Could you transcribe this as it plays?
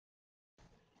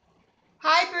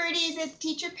birdies, it's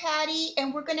Teacher Patty,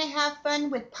 and we're gonna have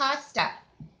fun with pasta.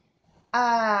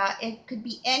 It could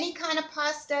be any kind of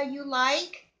pasta you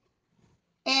like,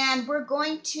 and we're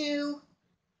going to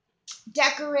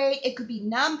decorate. It could be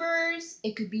numbers,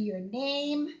 it could be your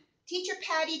name. Teacher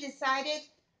Patty decided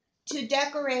to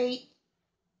decorate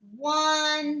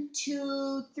 1,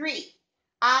 2, 3.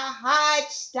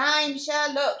 Ahach, time,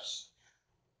 shalosh.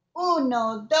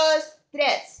 Uno, dos,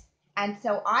 tres. And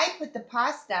so I put the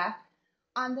pasta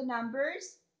on the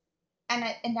numbers, and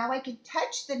now I can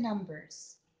touch the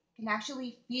numbers. I can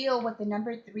actually feel what the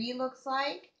number 3 looks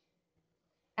like.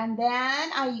 And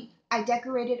then I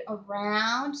decorated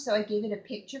around, so I gave it a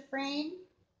picture frame.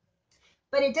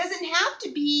 But it doesn't have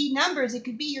to be numbers, it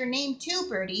could be your name too,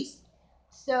 birdies.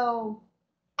 So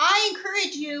I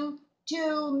encourage you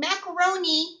to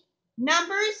macaroni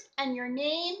numbers and your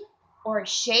name, or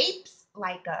shapes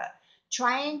like a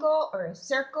triangle or a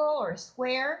circle or a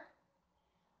square.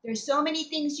 There's so many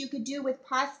things you could do with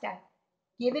pasta.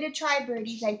 Give it a try,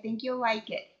 birdies. I think you'll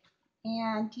like it.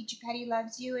 And Teacher Patty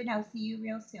loves you, and I'll see you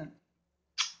real soon.